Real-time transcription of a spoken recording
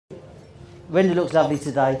Rendal looks lovely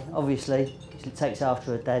today, obviously. She takes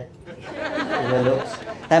after her dad with her looks.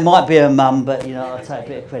 That might be her mum, but you know, I'll take a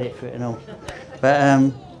bit of credit for it and all.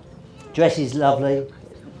 But dress is lovely,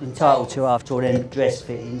 entitled to after all them dress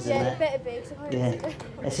fittings and that. Better be. Yeah.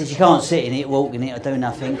 It says you can't sit in it, walk in it, or do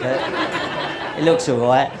nothing, but it looks all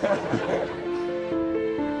right.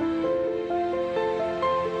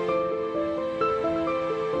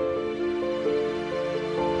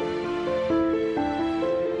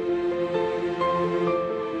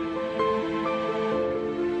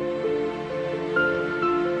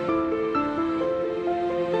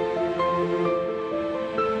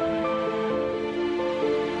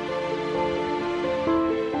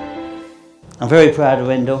 I'm very proud of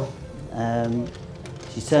Rendal.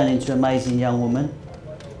 She's turned into an amazing young woman.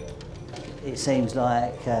 It seems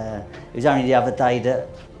like it was only the other day that,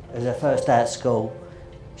 as her first day at school,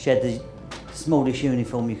 she had the smallest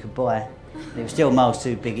uniform you could buy. It was still miles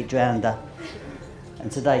too big, it drowned her.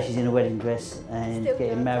 And today she's in a wedding dress and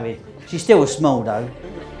getting married. She's still small though.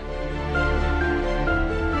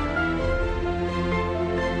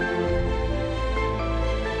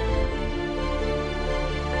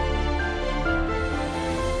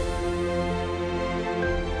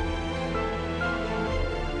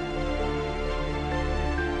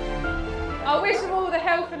 I wish them all the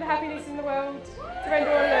health and happiness in the world. To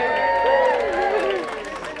Rendal and Luke.